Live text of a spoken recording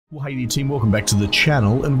Well, hey there team, welcome back to the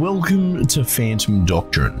channel and welcome to Phantom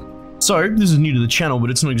Doctrine. So, this is new to the channel, but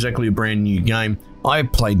it's not exactly a brand new game. I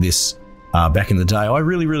played this back in the day. I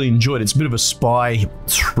really enjoyed it. It's a bit of a spy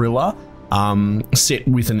thriller set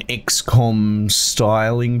with an XCOM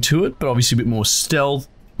styling to it, but obviously a bit more stealth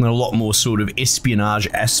and a lot more sort of espionage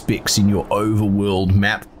aspects in your overworld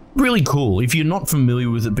map. Really cool. If you're not familiar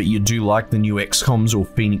with it, but you do like the new XCOMs or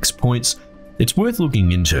Phoenix Points, it's worth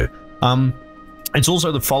looking into. It's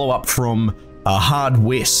also the follow-up from Hard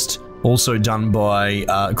West, also done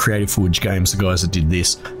by Creative Forge Games, the guys that did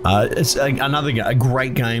this. It's a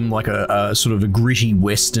great game, like a sort of a gritty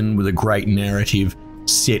western with a great narrative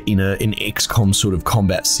set in an XCOM sort of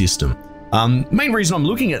combat system. Main reason I'm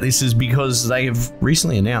looking at this is because they have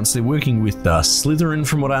recently announced they're working with Slytherin,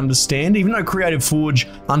 from what I understand. Even though Creative Forge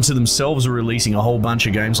unto themselves are releasing a whole bunch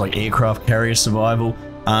of games like Aircraft Carrier Survival,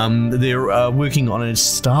 they're working on a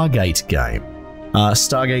Stargate game.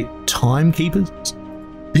 Stargate Timekeepers?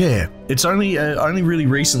 Yeah, it's only really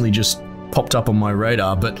recently just popped up on my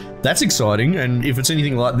radar, but that's exciting, and if it's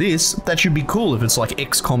anything like this, that should be cool. If it's like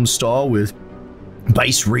XCOM style with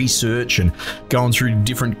base research and going through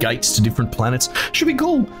different gates to different planets, should be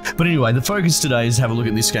cool. But anyway, the focus today is to have a look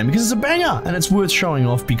at this game because it's a banger, and it's worth showing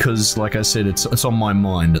off because, like I said, it's on my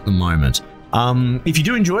mind at the moment. If you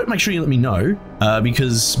do enjoy it, make sure you let me know,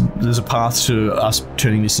 because there's a path to us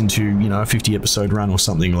turning this into, you know, a 50 episode run or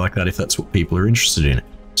something like that, if that's what people are interested in.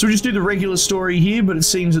 So we'll just do the regular story here, but it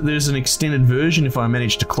seems that there's an extended version if I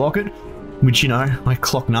manage to clock it, which, you know, I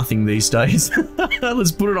clock nothing these days.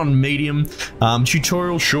 Let's put it on medium.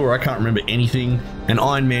 Tutorial, sure, I can't remember anything. And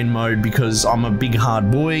Iron Man mode, because I'm a big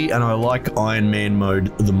hard boy and I like Iron Man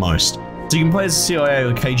mode the most. So you can play as CIA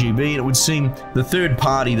or KGB, and it would seem the third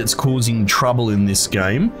party that's causing trouble in this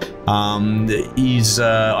game is,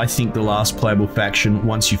 I think, the last playable faction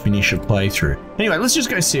once you finish a playthrough. Anyway, let's just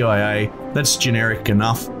go CIA. That's generic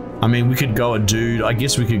enough. I mean, we could go a dude. I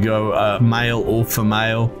guess we could go male or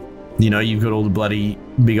female. You know, you've got all the bloody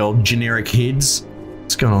big old generic heads.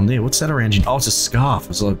 What's going on there? What's that around you? Oh, it's a scarf.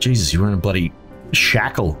 It's like, Jesus, you're wearing a bloody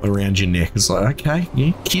shackle around your neck. It's like, okay,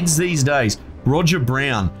 yeah, kids these days. Roger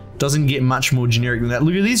Brown. Doesn't get much more generic than that.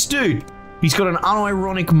 Look at this dude. He's got an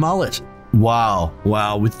unironic mullet. Wow.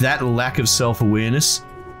 Wow. With that lack of self-awareness,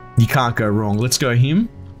 you can't go wrong. Let's go him.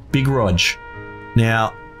 Big Rog.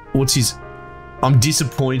 Now, what's his... I'm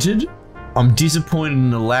disappointed. I'm disappointed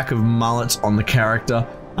in the lack of mullets on the character.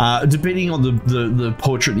 Depending on the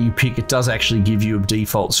portrait that you pick, it does actually give you a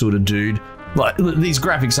default sort of dude. Like, these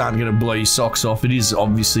graphics aren't going to blow your socks off. It is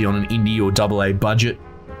obviously on an indie or AA budget.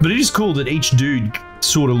 But it is cool that each dude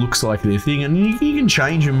sort of looks like their thing, and you can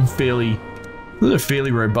change them fairly. There's a fairly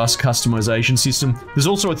robust customization system. There's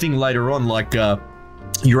also a thing later on, like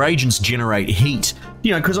your agents generate heat,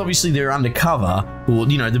 you know, because obviously they're undercover, or,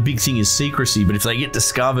 you know, the big thing is secrecy, but if they get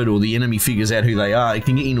discovered or the enemy figures out who they are, it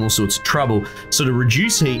can get in all sorts of trouble. So to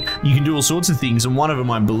reduce heat, you can do all sorts of things, and one of them,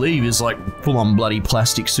 I believe, is like full-on bloody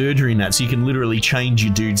plastic surgery and that, so you can literally change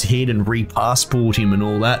your dude's head and re-passport him and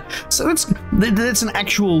all that. So that's an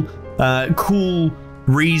actual cool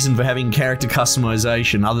reason for having character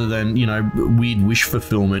customization, other than, you know, weird wish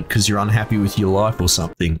fulfillment because you're unhappy with your life or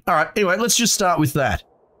something. Alright, anyway, let's just start with that.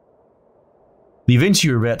 The events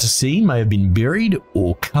you're about to see may have been buried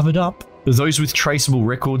or covered up. Those with traceable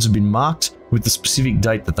records have been marked with the specific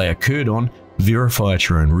date that they occurred on. Verify at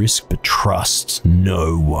your own risk, but trust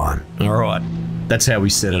no one. Alright, that's how we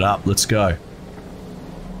set it up. Let's go.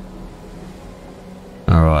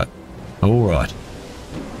 Alright. Alright.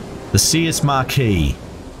 The CS Marquis.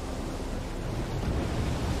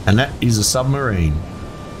 And that is a submarine.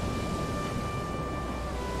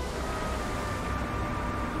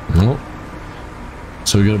 Oh.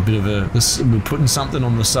 So we got a bit of a... we're putting something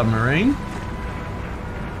on the submarine.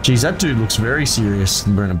 Geez, that dude looks very serious.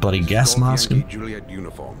 Wearing a bloody gas mask. Juliet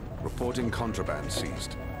uniform. Reporting contraband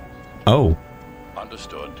seized. Oh.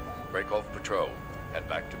 Understood. Break off patrol. Head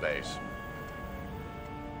back to base.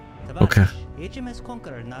 Okay. HMS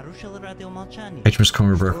Conqueror нарушил радиомолчание. HMS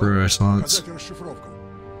Conqueror broke radio silence.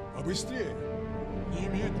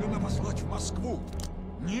 Немедленно послать в Москву.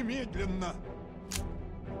 Немедленно.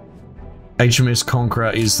 HMS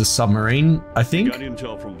Conqueror is the submarine, I think. Got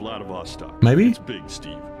intel from Vladivostok. Maybe? It's big,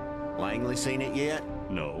 Steve. Langley seen it yet?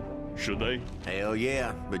 No. Should they? Hell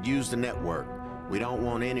yeah, but use the network. We don't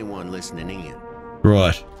want anyone listening in.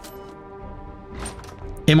 Right.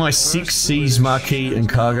 MI6 sees Marquis and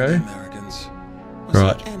cargo.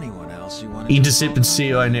 Right. Intercepted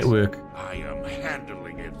CIA network. I am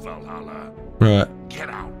handling it, Valhalla. Right. Get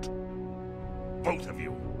out. Both of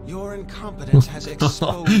you. Your incompetence has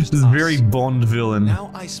exposed This is us. very Bond villain. Now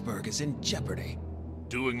Iceberg is in jeopardy.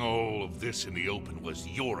 Doing all of this in the open was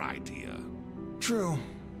your idea. True.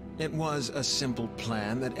 It was a simple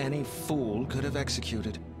plan that any fool could have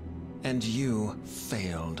executed. And you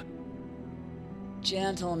failed.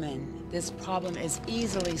 Gentlemen, this problem is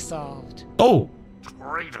easily solved. Oh!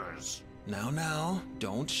 Traitors! Now,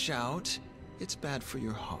 don't shout. It's bad for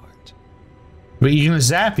your heart. But you're gonna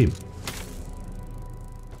zap him.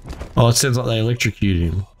 Oh, it sounds like they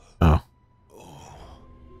electrocuted him. Oh.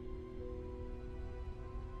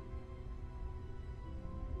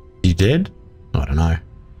 He dead? I don't know.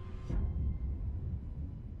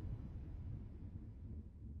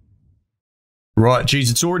 Right,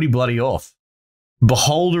 geez, it's already bloody off.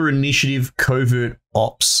 Beholder Initiative Covert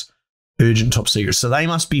Ops Urgent Top Secret. So they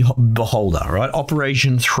must be Beholder, right?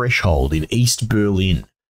 Operation Threshold in East Berlin.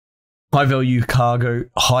 High value cargo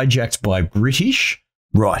hijacked by British.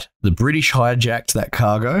 Right, the British hijacked that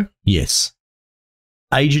cargo. Yes.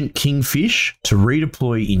 Agent Kingfish to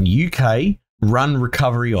redeploy in UK. Run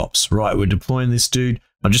recovery ops. Right, we're deploying this dude.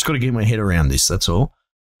 I've just got to get my head around this, that's all.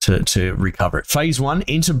 To recover it. Phase 1,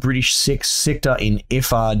 enter British sector in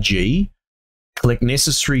FRG. Collect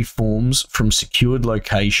necessary forms from secured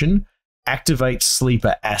location. Activate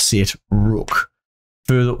sleeper asset Rook.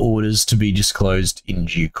 Further orders to be disclosed in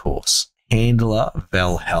due course. Handler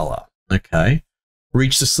Valhalla. Okay.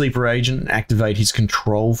 Reach the sleeper agent and activate his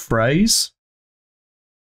control phrase.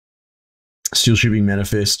 Steel shipping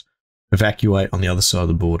manifest. Evacuate on the other side of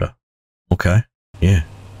the border. Okay. Yeah.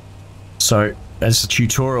 So, as the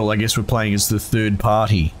tutorial, I guess we're playing as the third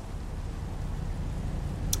party.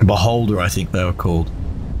 Beholder, I think they were called.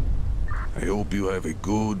 I hope you have a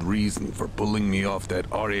good reason for pulling me off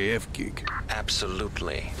that RAF gig.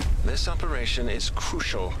 Absolutely. This operation is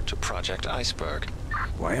crucial to Project Iceberg.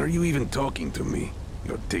 Why are you even talking to me?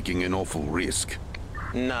 You're taking an awful risk.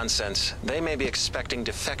 Nonsense. They may be expecting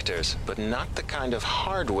defectors, but not the kind of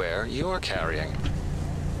hardware you're carrying.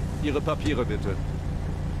 Ihre Papiere bitte.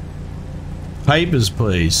 Papers,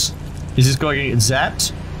 please. Is this guy getting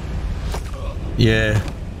zapped? Yeah.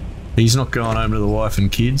 He's not going home to the wife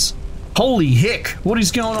and kids. Holy heck! What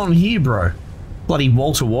is going on here, bro? Bloody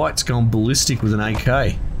Walter White's gone ballistic with an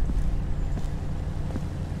AK.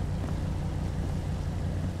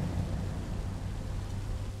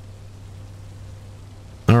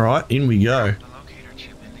 Alright, in we go.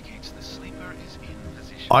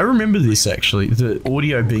 I remember this actually, the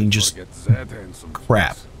audio being just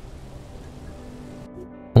crap.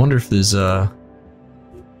 I wonder if there's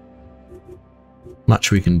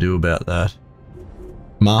much we can do about that.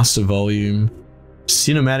 Master volume,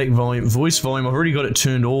 cinematic volume, voice volume, I've already got it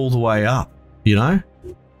turned all the way up, you know?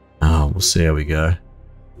 Oh, we'll see how we go.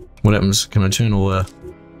 What happens, can I turn all the...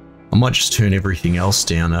 I might just turn everything else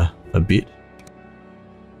down a bit.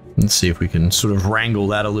 Let's see if we can sort of wrangle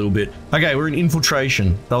that a little bit. Okay, we're in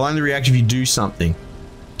infiltration. They'll only react if you do something.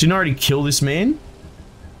 Didn't I already kill this man?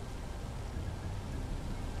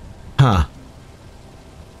 Huh.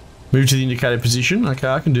 Move to the indicated position. Okay,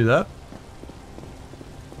 I can do that.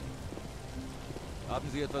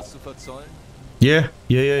 Yeah.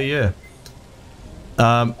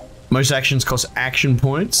 Most actions cost action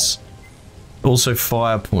points. Also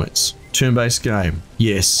fire points. Turn-based game.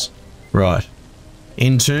 Yes. Right.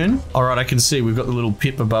 End turn. Alright, I can see we've got the little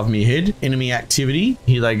pip above my head. Enemy activity.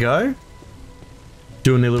 Here they go.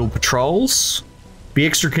 Doing their little patrols. Be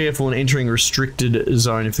extra careful when entering a restricted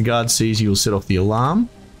zone. If the guard sees you, will set off the alarm.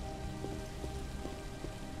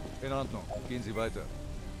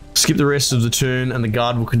 Skip the rest of the turn and the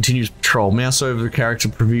guard will continue to patrol. Mouse over the character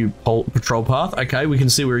preview patrol path. Okay, we can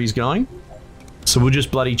see where he's going. So we'll just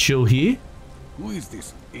bloody chill here. Who is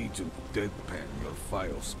this Agent Deadpan your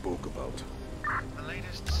file spoke about? The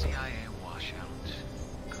latest CIA washout.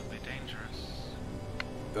 Could be dangerous.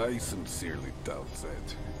 I sincerely doubt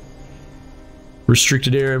that.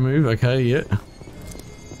 Restricted area move. Okay, yeah.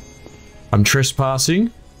 I'm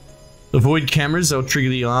trespassing. Avoid cameras. They'll trigger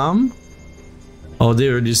the alarm. Oh,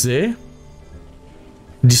 there it is there.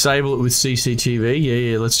 Disable it with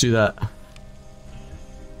CCTV. Yeah, let's do that.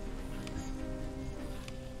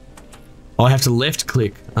 Oh, I have to left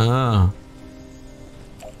click. Ah.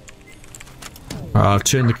 I've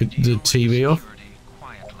turned the TV off.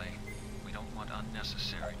 We don't want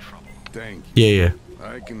unnecessary trouble. Thank you. Yeah.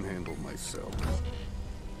 I can handle myself.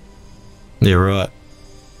 Yeah, right.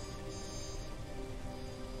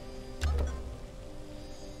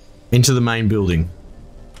 Into the main building.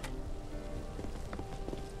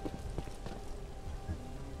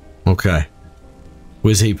 Okay.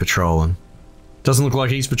 Where's he patrolling? Doesn't look like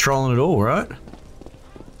he's patrolling at all, right?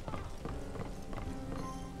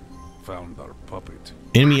 Found our puppet.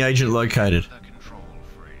 Enemy agent located.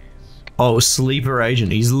 Oh, sleeper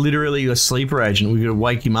agent. He's literally a sleeper agent. We're gonna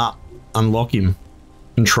wake him up, unlock him.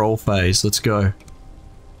 Control phase. Let's go.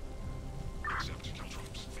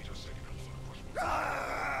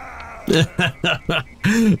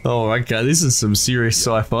 Oh, okay. This is some serious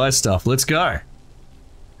sci-fi stuff. Let's go.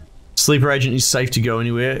 Sleeper agent is safe to go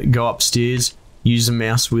anywhere. Go upstairs. Use the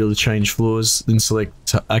mouse wheel to change floors. Then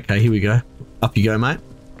select... Okay, here we go. Up you go, mate.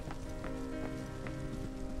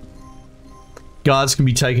 Guards can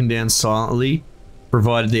be taken down silently,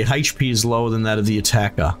 provided their HP is lower than that of the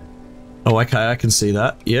attacker. Oh, okay, I can see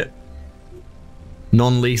that. Yep.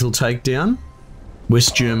 Non-lethal takedown.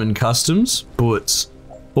 West German customs. Bullets.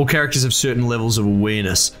 All characters have certain levels of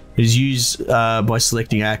awareness. It is used by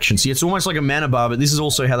selecting actions. See, it's almost like a mana bar, but this is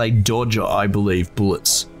also how they dodge, I believe,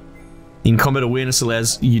 bullets. In combat, awareness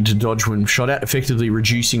allows you to dodge when shot at, effectively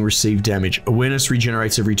reducing received damage. Awareness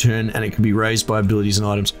regenerates every turn, and it can be raised by abilities and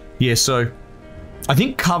items. Yeah, so I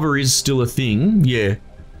think cover is still a thing. Yeah,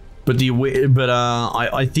 but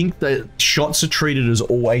I think that shots are treated as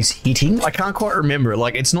always hitting. I can't quite remember it.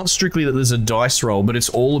 Like, it's not strictly that there's a dice roll, but it's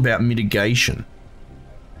all about mitigation.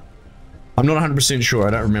 I'm not 100% sure.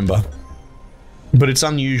 I don't remember, but it's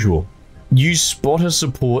unusual. Use spotter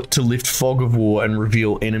support to lift fog of war and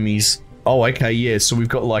reveal enemies. Oh, okay, yeah, so we've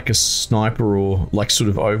got like a sniper or like sort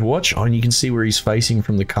of Overwatch. Oh, and you can see where he's facing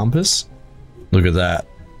from the compass. Look at that.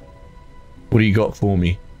 What do you got for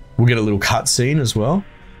me? We'll get a little cutscene as well.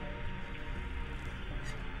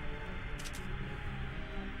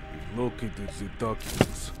 Located the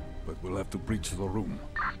documents, but we'll have to breach the room.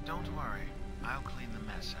 Don't worry, I'll clean the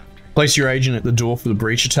mess after. Place your agent at the door for the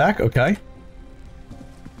breach attack, okay.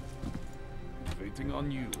 Waiting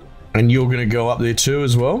on you. And you're gonna go up there too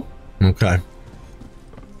as well? Okay.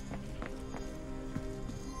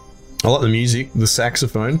 I like the music, the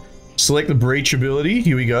saxophone. Select the breach ability,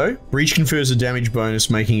 here we go. Breach confers a damage bonus,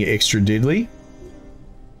 making it extra deadly.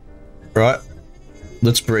 Right,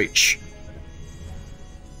 let's breach.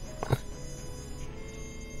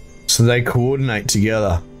 So they coordinate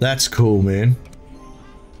together. That's cool, man.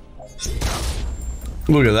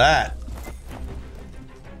 Look at that.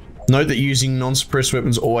 Note that using non-suppressed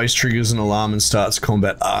weapons always triggers an alarm and starts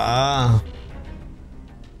combat. Ah.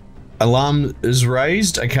 Alarm is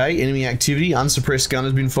raised. Okay, enemy activity. Unsuppressed gun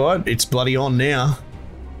has been fired. It's bloody on now.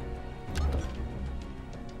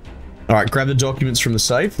 Alright, grab the documents from the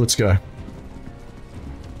safe. Let's go.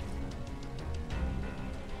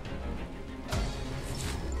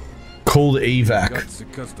 Call the evac. Got the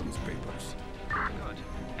customs papers.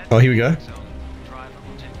 Oh, here we go.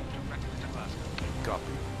 Copy.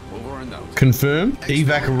 Over and out. Confirm.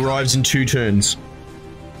 Evac arrives in 2 turns.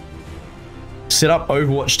 Set up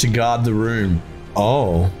Overwatch to guard the room.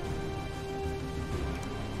 Oh.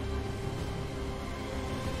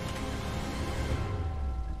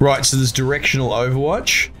 Right, so there's directional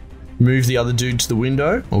Overwatch. Move the other dude to the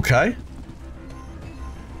window. Okay.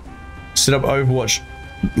 Set up Overwatch.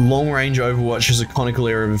 Long range Overwatch is a conical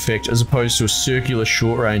area of effect as opposed to a circular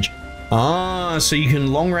short range. Ah, so you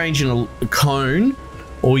can long range in a cone,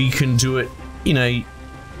 or you can do it in a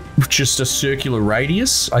just a circular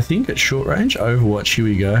radius, I think, at short range. Overwatch, here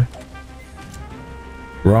we go.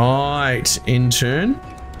 Right, in turn.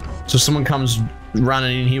 So if someone comes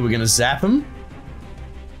running in here, we're going to zap them.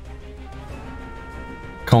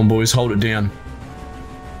 Come on, boys, hold it down.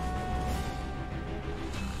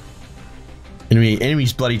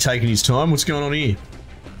 Enemy's bloody taking his time. What's going on here?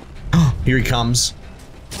 Here he comes.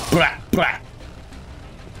 Blah, blah.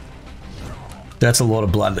 That's a lot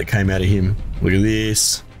of blood that came out of him. Look at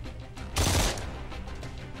this.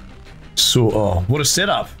 So, oh, what a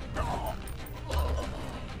setup.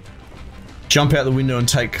 Jump out the window and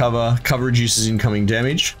take cover. Cover reduces incoming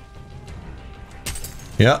damage.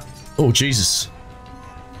 Yeah. Oh, Jesus.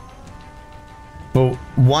 For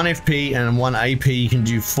 1 FP and 1 AP, you can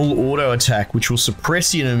do full auto attack, which will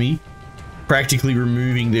suppress the enemy, practically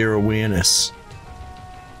removing their awareness.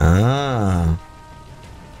 Ah.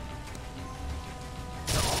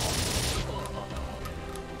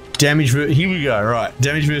 Damage, here we go, right.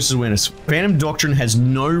 Damage versus awareness. Phantom Doctrine has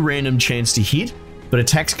no random chance to hit, but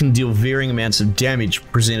attacks can deal varying amounts of damage,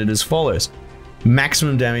 presented as follows.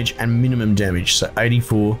 Maximum damage and minimum damage, so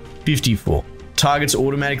 84, 54. Targets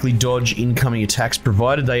automatically dodge incoming attacks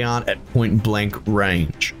provided they aren't at point blank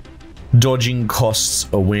range. Dodging costs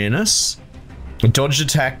awareness. A dodged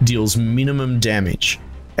attack deals minimum damage,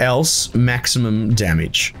 else maximum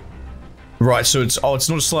damage. Right, so it's not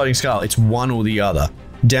a sliding scale, it's one or the other.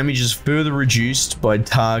 Damage is further reduced by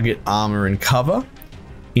target armor and cover.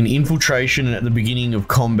 In infiltration and at the beginning of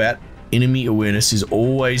combat, enemy awareness is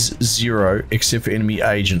always 0 except for enemy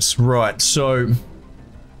agents. Right, so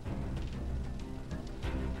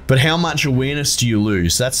But how much awareness do you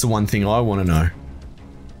lose? That's the one thing I want to know.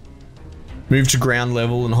 Move to ground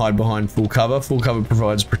level and hide behind full cover. Full cover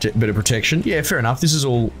provides better protection. Yeah, fair enough. This is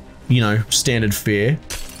all, you know, standard fare.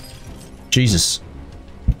 Jesus.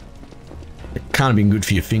 It can't have been good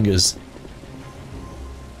for your fingers.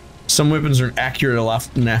 Some weapons are accurate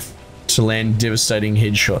enough to land devastating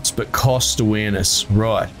headshots, but cost awareness.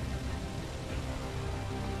 Right.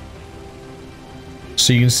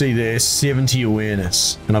 So you can see there's 70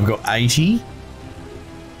 awareness, and I've got 80.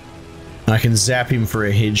 And I can zap him for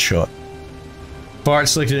a headshot. Fire at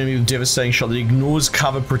selected enemy with devastating shot that ignores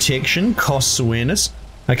cover protection, costs awareness.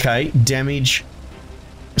 Okay, damage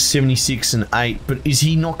 76 and 8, but is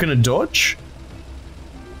he not going to dodge?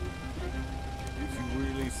 If you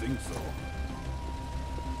really think so.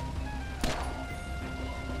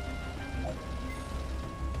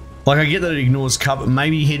 Like, I get that it ignores cover.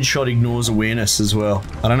 Maybe headshot ignores awareness as well.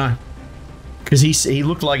 I don't know. Because he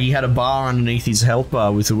looked like he had a bar underneath his health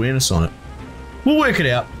bar with awareness on it. We'll work it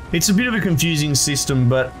out. It's a bit of a confusing system,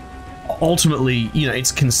 but ultimately, you know,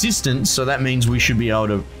 it's consistent, so that means we should be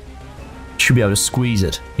able to squeeze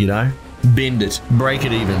it, you know? Bend it, break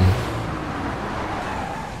it even.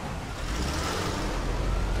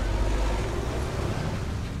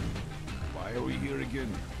 Why are we here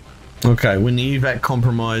again? Okay, when the evac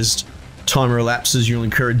compromised timer elapses, you'll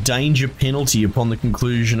incur a danger penalty upon the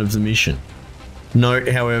conclusion of the mission. Note,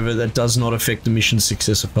 however, that does not affect the mission's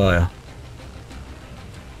success or failure.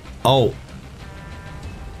 Oh.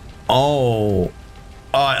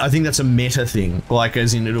 I think that's a meta thing. Like,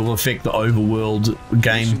 as in, it'll affect the overworld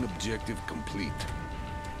game. Mission objective complete.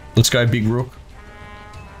 Let's go, Big Rook.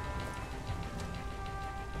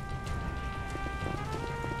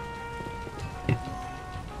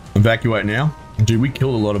 Evacuate now. Dude, we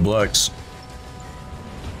killed a lot of blokes.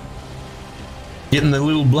 Get in the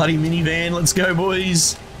little bloody minivan. Let's go,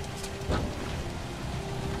 boys.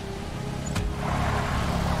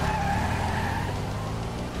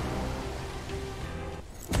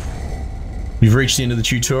 We've reached the end of the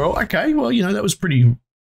tutorial. Okay, well, you know, that was pretty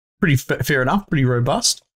fair enough, pretty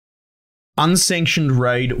robust. Unsanctioned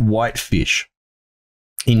raid Whitefish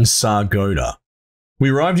in Sargodha.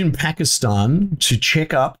 We arrived in Pakistan to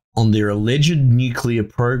check up on their alleged nuclear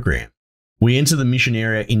program. We enter the mission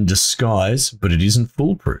area in disguise, but it isn't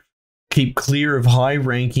foolproof. Keep clear of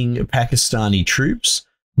high-ranking Pakistani troops.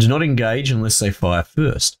 Do not engage unless they fire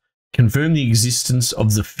first. Confirm the existence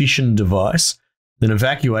of the fission device, then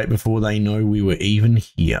evacuate before they know we were even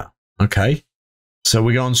here. Okay, so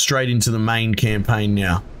we're going straight into the main campaign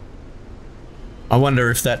now. I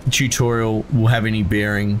wonder if that tutorial will have any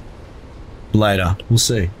bearing later. We'll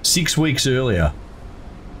see. 6 weeks earlier.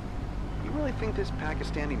 You really think this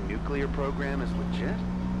Pakistani nuclear program is legit?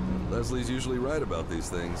 Leslie's usually right about these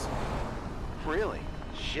things. Really?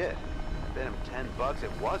 Shit. I bet him $10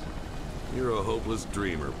 it wasn't. You're a hopeless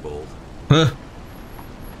dreamer, Bolt. Huh.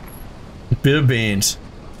 Bit of band.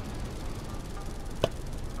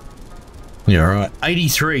 Yeah, alright.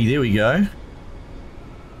 83, there we go.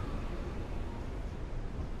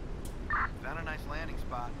 Found a nice landing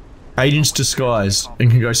spot. Agents disguised and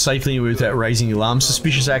can go safely without raising the alarm.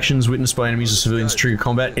 Suspicious actions witnessed by enemies or civilians trigger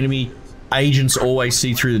combat. Enemy agents always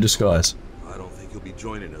see through the disguise. I don't think he'll be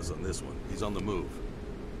joining us on this one. He's on the move.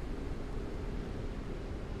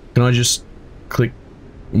 Can I just click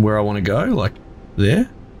where I want to go? Like, there?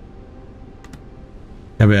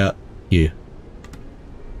 How about here?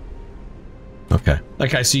 Okay.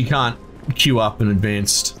 Okay, so you can't queue up an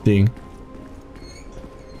advanced thing.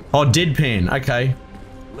 Oh, deadpan. Okay.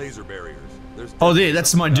 Laser barriers. Oh, there.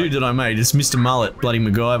 That's my dude that I made. It's Mr. Mullet, bloody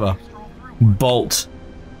MacGyver. Bolt.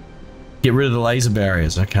 Get rid of the laser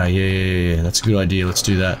barriers. Okay, yeah. That's a good idea. Let's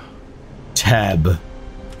do that. Tab.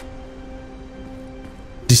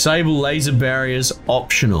 Disable laser barriers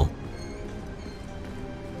optional.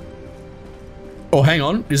 Oh, hang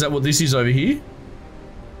on. Is that what this is over here?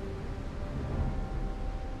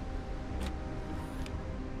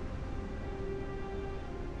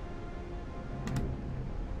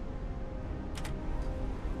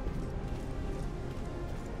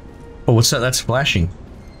 Oh, what's that? That's flashing.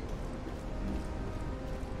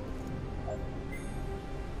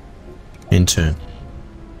 Intern.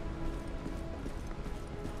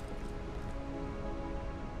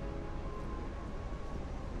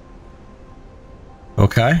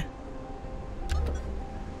 Okay.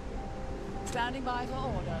 Standing by for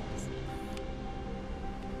orders.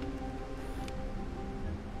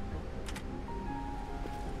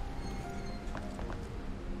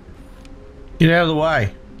 Get out of the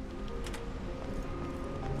way.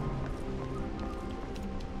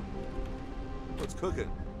 What's cooking?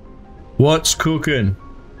 What's cooking?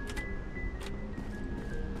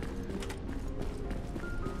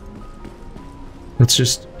 Let's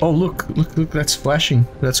just... Oh, look, that's flashing.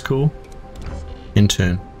 That's cool.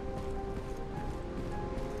 Intern.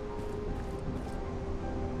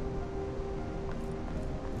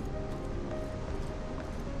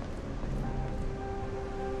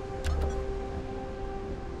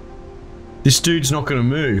 This dude's not going to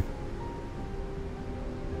move.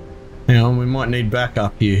 Hang on, we might need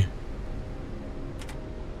backup here.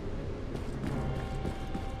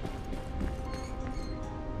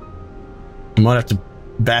 I might have to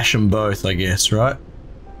bash them both, I guess, right?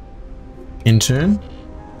 Intern.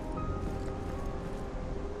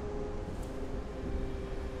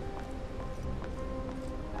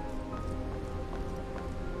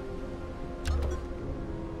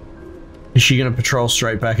 Is she going to patrol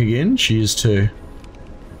straight back again? She is too.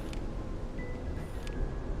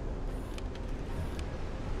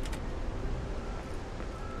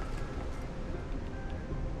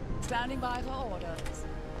 Standing by for orders.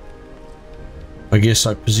 I guess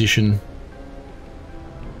I position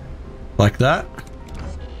like that.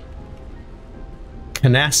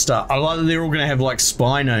 Canasta. I like that they're all going to have like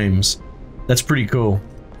spy names. That's pretty cool.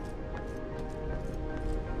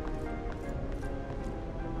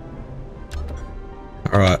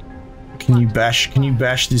 Alright. Can you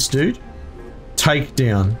bash this dude?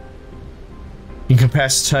 Takedown.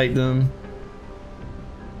 Incapacitate them.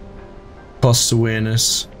 Costs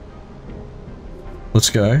awareness. Let's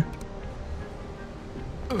go.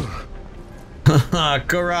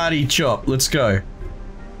 Karate chop. Let's go.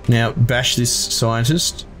 Now bash this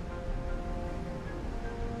scientist.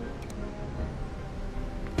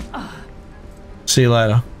 See you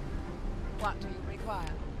later. What do you require?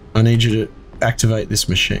 I need you to activate this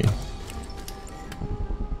machine.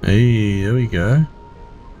 Hey, there we go.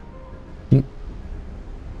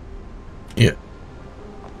 Yeah.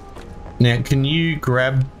 Now, can you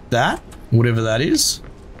grab that? Whatever that is.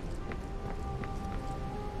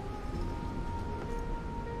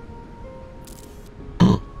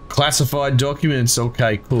 Classified documents.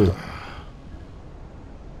 Okay, cool.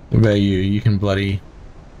 What about you? You can bloody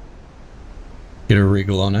get a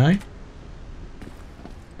wriggle on, eh?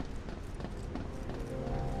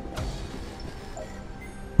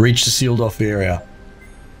 Reach the sealed off area.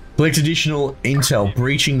 Collect additional intel.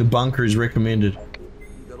 Breaching the bunker is recommended.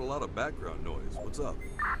 You got a lot of background noise. What's up?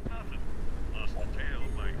 Nothing. Lost the tail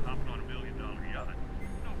like hopping on $1 million yacht.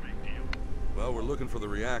 No big deal. Well, we're looking for the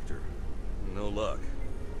reactor. No luck.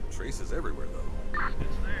 Traces everywhere, though.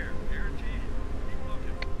 It's there, guaranteed. Keep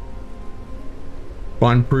looking.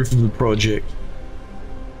 Find proof of the project.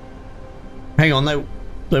 Hang on,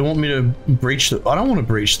 they want me to breach the... I don't want to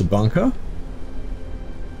breach the bunker.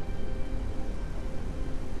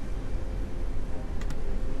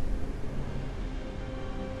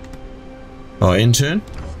 Oh, intern?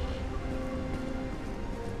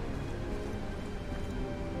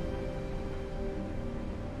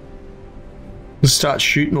 Let's start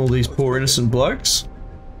shooting all these poor innocent blokes.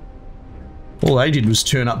 All they did was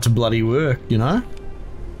turn up to bloody work, you know?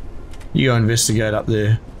 You go investigate up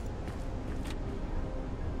there.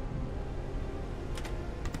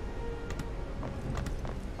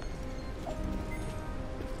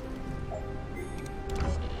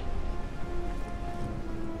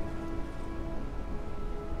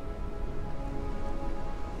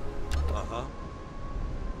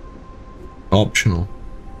 Optional.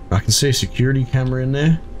 I can see a security camera in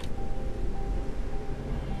there.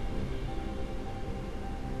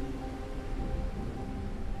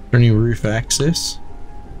 Any roof access?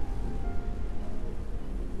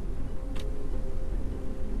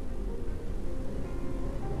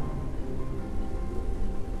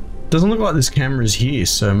 Doesn't look like there's cameras here,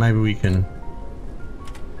 so maybe we can...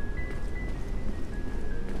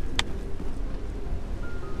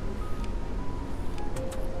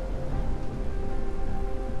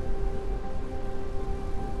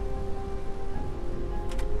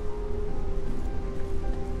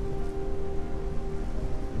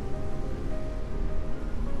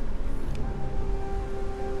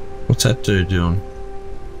 What's that dude doing?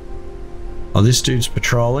 Oh, this dude's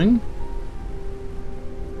patrolling.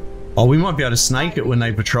 Oh, we might be able to snake it when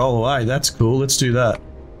they patrol away. That's cool. Let's do that.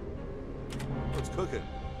 What's cooking?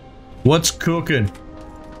 What's cooking?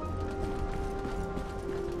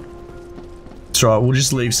 That's right. We'll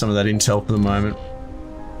just leave some of that intel for the moment.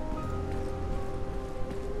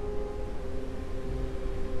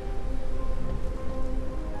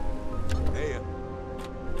 Hey,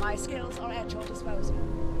 My skills are at your disposal.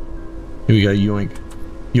 Here we go. Yoink.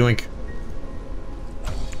 Yoink.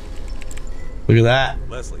 Look at that.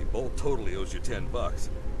 Leslie, Bolt totally owes you $10.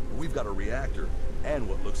 We've got a reactor and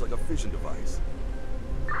what looks like a fission device.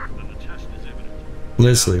 Then the test is imminent.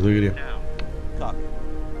 Leslie, look at him. Now. Copy.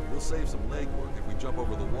 We'll save some legwork if we jump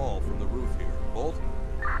over the wall from the roof here. Bolt?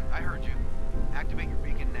 I heard you. Activate your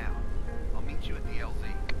beacon now. I'll meet you at the LZ.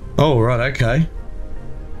 Oh, right, okay.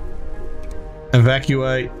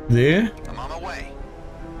 Evacuate there. I'm on my way.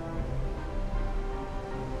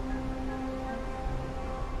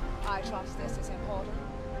 I trust this is important.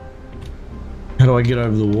 How do I get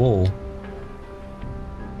over the wall?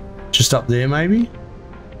 Just up there, maybe?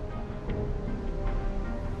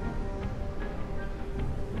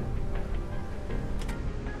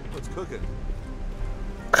 What's cooking?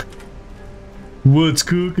 What's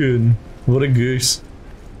cooking? What a goose.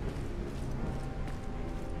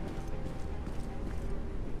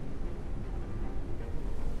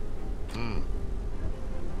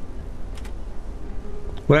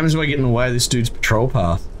 What happens if I get in the way of this dude's patrol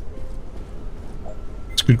path?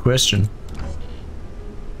 That's a good question.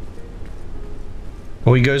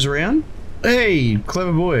 Oh, he goes around? Hey,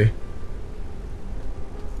 clever boy.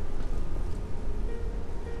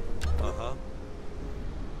 Uh-huh.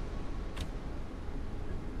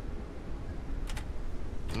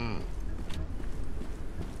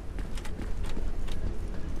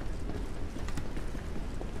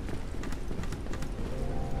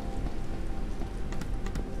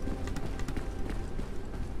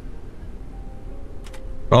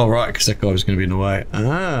 Oh, right, because that guy was going to be in the way.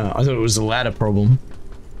 Ah, I thought it was the ladder problem.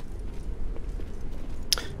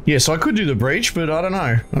 Yeah, so I could do the breach, but I don't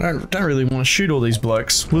know. I don't really want to shoot all these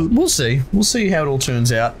blokes. We'll see. We'll see how it all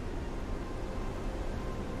turns out.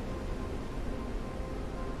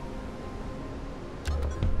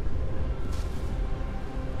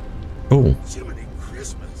 Oh. Jiminy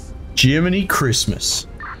Christmas. Jiminy Christmas.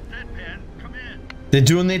 Deadpan, come in. They're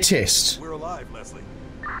doing their test. We're alive, Leslie.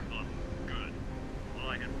 Oh, good. Well,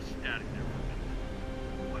 I had static there for a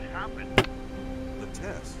minute. What happened? The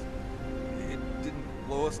test. It didn't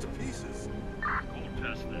blow us to pieces. Cold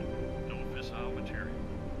test then. No fissile material.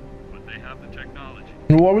 But they have the technology.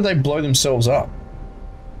 Why would they blow themselves up?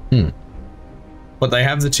 But they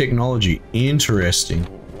have the technology. Interesting.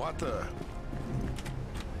 What the?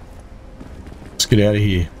 Let's get out of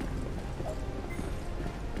here.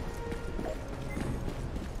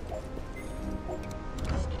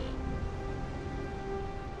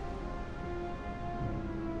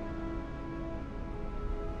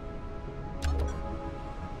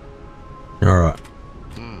 All right.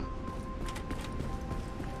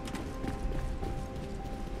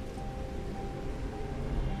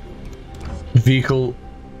 Vehicle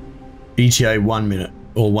ETA 1 minute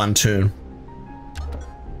or 1 turn.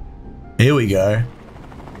 Here we go.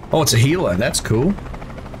 Oh, it's a healer. That's cool.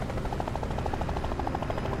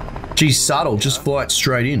 Geez, subtle. Just fly it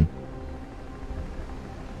straight in.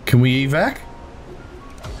 Can we evac?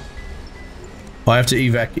 I have to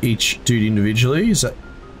evac each dude individually. Is that?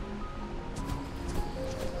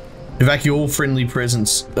 Evacuate all friendly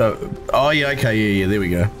presence. Oh yeah, okay, yeah, there we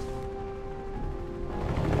go.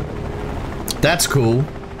 That's cool.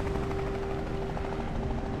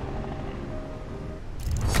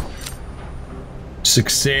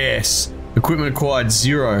 Success. Equipment acquired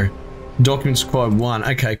 0. Documents acquired 1.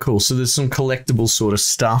 Okay, cool. So there's some collectible sort of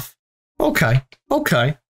stuff. Okay,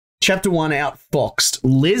 okay. Chapter 1 outfoxed.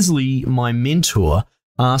 Leslie, my mentor,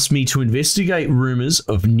 asked me to investigate rumors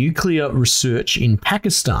of nuclear research in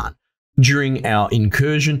Pakistan. During our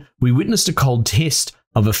incursion, we witnessed a cold test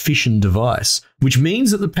of a fission device, which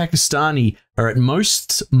means that the Pakistani are at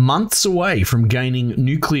most months away from gaining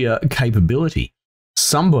nuclear capability.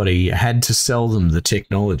 Somebody had to sell them the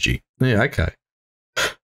technology. Yeah, okay.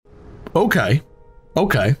 Okay.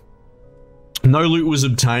 Okay. No loot was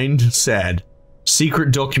obtained. Sad.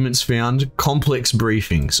 Secret documents found. Complex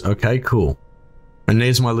briefings. Okay, cool. And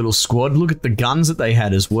there's my little squad. Look at the guns that they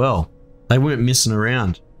had as well. They weren't messing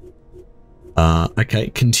around. Okay,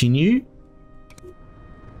 continue.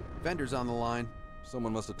 Vendor's on the line.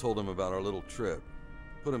 Someone must have told him about our little trip.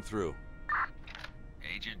 Put him through.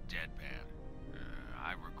 Agent Deadpan,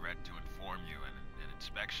 I regret to inform you an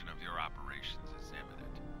inspection of your operations is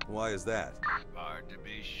imminent. Why is that? Hard to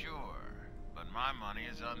be sure, but my money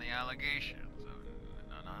is on the allegations of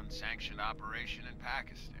an unsanctioned operation in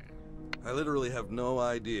Pakistan. I literally have no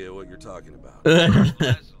idea what you're talking about.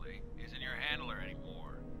 Leslie isn't your handler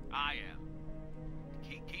anymore. I am.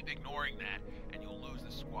 Keep ignoring that, and you'll lose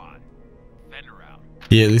the squad. Fender out.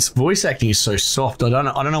 Yeah, this voice acting is so soft. I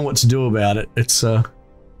don't know what to do about it. It's I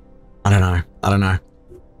don't know.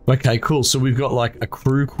 Okay, cool. So we've got like a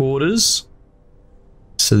crew quarters.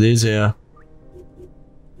 So there's our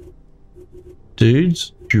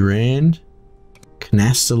dudes. Durand.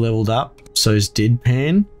 Canaster leveled up. So's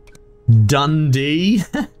Deadpan. Dundee.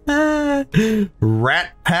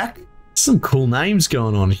 Rat Pack. some cool names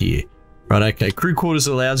going on here. Right, okay. Crew quarters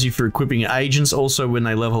allows you for equipping agents. Also, when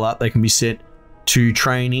they level up, they can be set to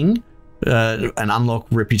training and unlock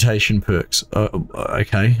reputation perks.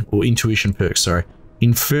 Okay, or intuition perks, sorry.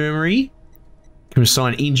 Infirmary can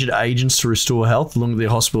assign injured agents to restore health. The longer they're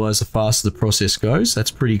hospitalized, the faster the process goes.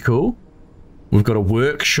 That's pretty cool. We've got a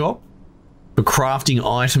workshop for crafting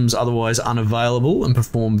items otherwise unavailable and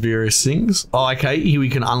perform various things. Oh, okay, here we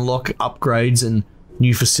can unlock upgrades and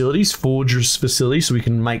new facilities, forgers facilities, so we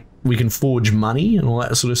can forge money and all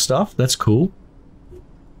that sort of stuff. That's cool.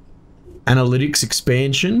 Analytics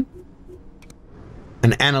expansion.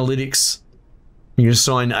 And analytics, you can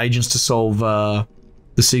assign agents to solve the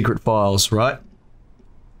secret files, right?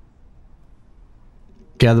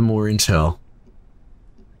 Gather more intel.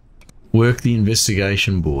 Work the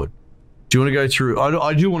investigation board. Do you want to go through?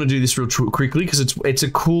 I do want to do this real quickly because it's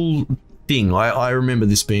a cool thing. I remember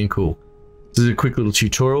this being cool. This is a quick little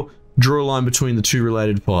tutorial. Draw a line between the two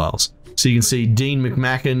related files. So you can see Dean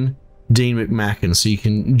McMacken. So you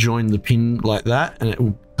can join the pin like that and it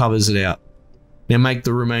covers it out. Now make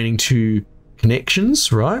the remaining two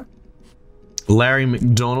connections, right? Larry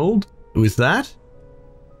McDonald with that.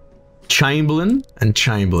 Chamberlain and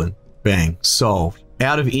Chamberlain. Bang. Solved.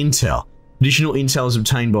 Out of intel. Additional intel is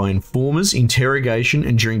obtained by informers, interrogation,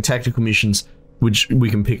 and during tactical missions, which we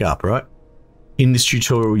can pick up, right? In this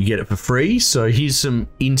tutorial, you get it for free. So here's some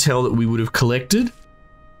intel that we would have collected.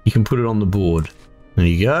 You can put it on the board. There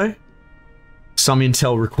you go. Some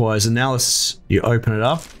intel requires analysis. You open it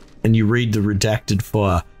up and you read the redacted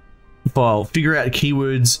file. Figure out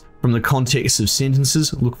keywords from the context of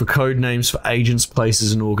sentences. Look for code names for agents,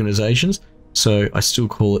 places, and organizations. So I still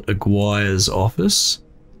call it Aguirre's office.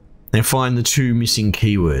 Now find the two missing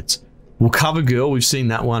keywords. Well, cover girl, we've seen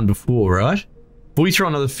that one before, right? Before you throw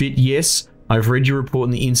another fit, yes, I've read your report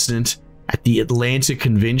on the incident at the Atlanta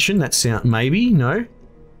convention. That sound maybe, no.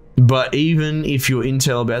 But even if your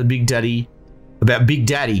intel about Big Daddy,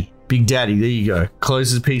 there you go.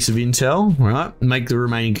 Close a piece of intel, right? Make the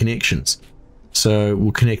remaining connections. So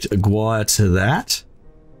we'll connect Aguirre to that,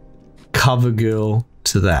 cover girl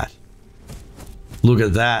to that. Look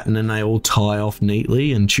at that, and then they all tie off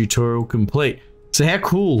neatly, and tutorial complete. So how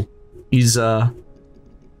cool is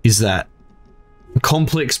that?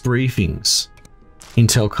 Complex briefings.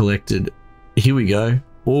 Intel collected. Here we go.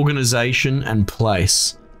 Organization and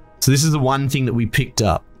place. So this is the one thing that we picked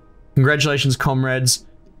up. Congratulations, comrades.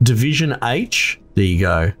 Division H. There you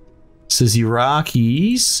go. It says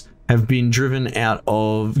Iraqis have been driven out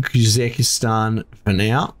of Kazakhstan for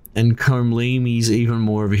now, and Komlimi's even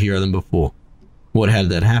more of a hero than before. How did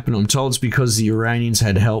that happen? I'm told it's because the Iranians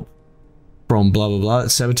had help from blah blah blah.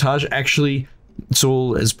 Sabotage. Actually, it's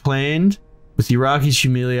all as planned. With the Iraqis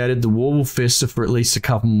humiliated, the war will fester for at least a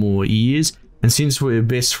couple more years. And since we're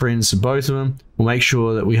best friends to both of them, we'll make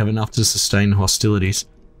sure that we have enough to sustain hostilities.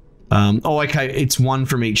 Oh, okay. It's one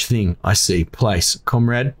from each thing. I see. Place.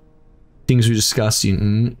 Comrade. Things we discussed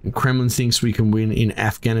in Kremlin thinks we can win in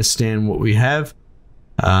Afghanistan what we have.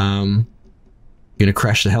 Gonna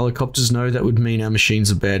crash the helicopters? No, that would mean our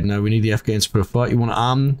machines are bad. No, we need the Afghans to put a fight. You want to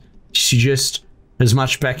arm? Suggest as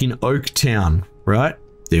much back in Oaktown, right?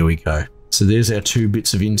 There we go. So there's our two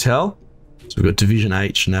bits of intel. So we've got Division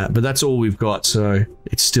H and that, but that's all we've got. So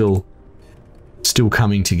it's still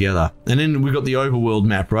coming together. And then we've got the overworld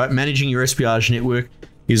map, right? Managing your espionage network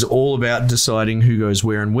is all about deciding who goes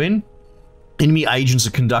where and when. Enemy agents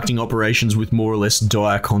are conducting operations with more or less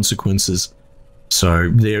dire consequences. So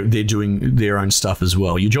they're doing their own stuff as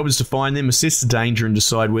well. Your job is to find them, assess the danger, and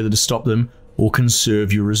decide whether to stop them or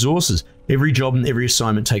conserve your resources. Every job and every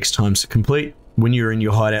assignment takes time to complete. When you're in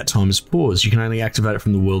your hideout, time is paused. You can only activate it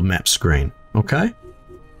from the world map screen. Okay?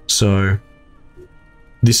 So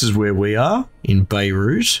this is where we are in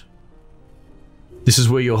Beirut. This is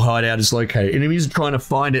where your hideout is located. Enemies are trying to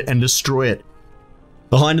find it and destroy it.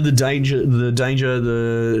 Behind the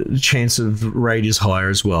chance of raid is higher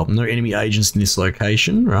as well. No enemy agents in this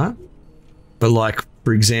location, right? But like,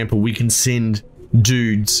 for example, we can send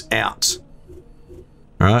dudes out.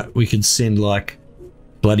 Alright? We could send like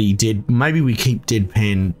bloody dead, maybe we keep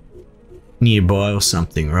Deadpan nearby or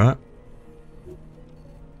something, right?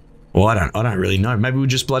 Well, I don't really know. Maybe we'll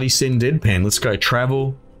just bloody send Deadpan. Let's go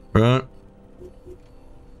travel, right?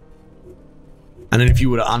 And then if you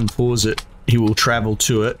were to unpause it, he will travel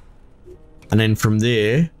to it, and then from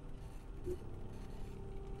there,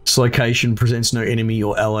 this location presents no enemy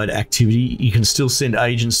or allied activity. You can still send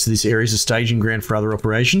agents to this area as a staging ground for other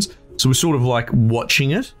operations. So we're sort of like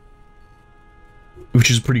watching it,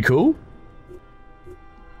 which is pretty cool.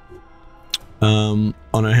 Oh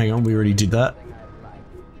no, hang on, we already did that.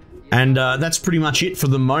 And that's pretty much it for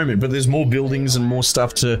the moment, but there's more buildings and more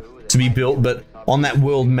stuff to be built. But on that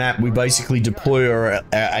world map, we basically deploy our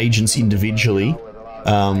agents individually.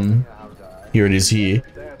 Here it is here,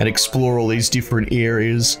 and explore all these different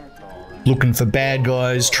areas, looking for bad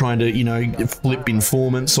guys, trying to, you know, flip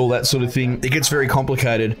informants, all that sort of thing. It gets very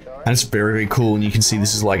complicated, and it's very, very cool, and you can see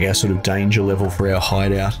this is like our sort of danger level for our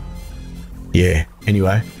hideout. Yeah,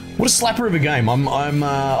 anyway. What a slapper of a game.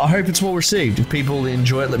 I hope it's well received. If people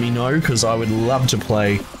enjoy it, let me know, because I would love to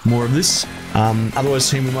play more of this.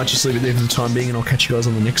 Otherwise, team, we might just leave it there for the time being, and I'll catch you guys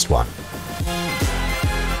on the next one.